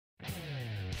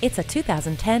It's a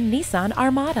 2010 Nissan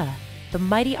Armada. The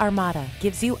mighty Armada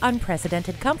gives you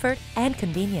unprecedented comfort and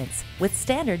convenience with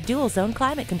standard dual-zone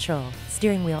climate control,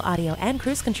 steering wheel audio and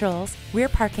cruise controls, rear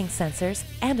parking sensors,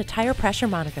 and a tire pressure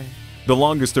monitor. The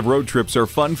longest of road trips are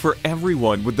fun for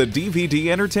everyone with the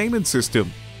DVD entertainment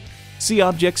system. See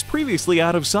objects previously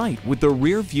out of sight with the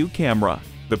rear view camera.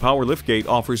 The power liftgate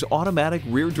offers automatic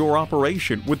rear door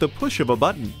operation with the push of a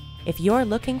button. If you're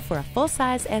looking for a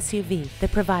full-size SUV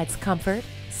that provides comfort,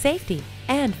 safety,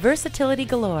 and versatility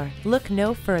galore, look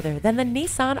no further than the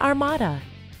Nissan Armada.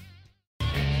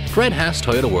 Fred Haas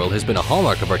Toyota World has been a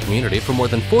hallmark of our community for more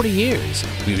than 40 years.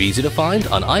 We're easy to find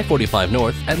on I-45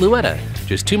 North at Luetta,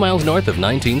 just 2 miles north of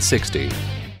 1960.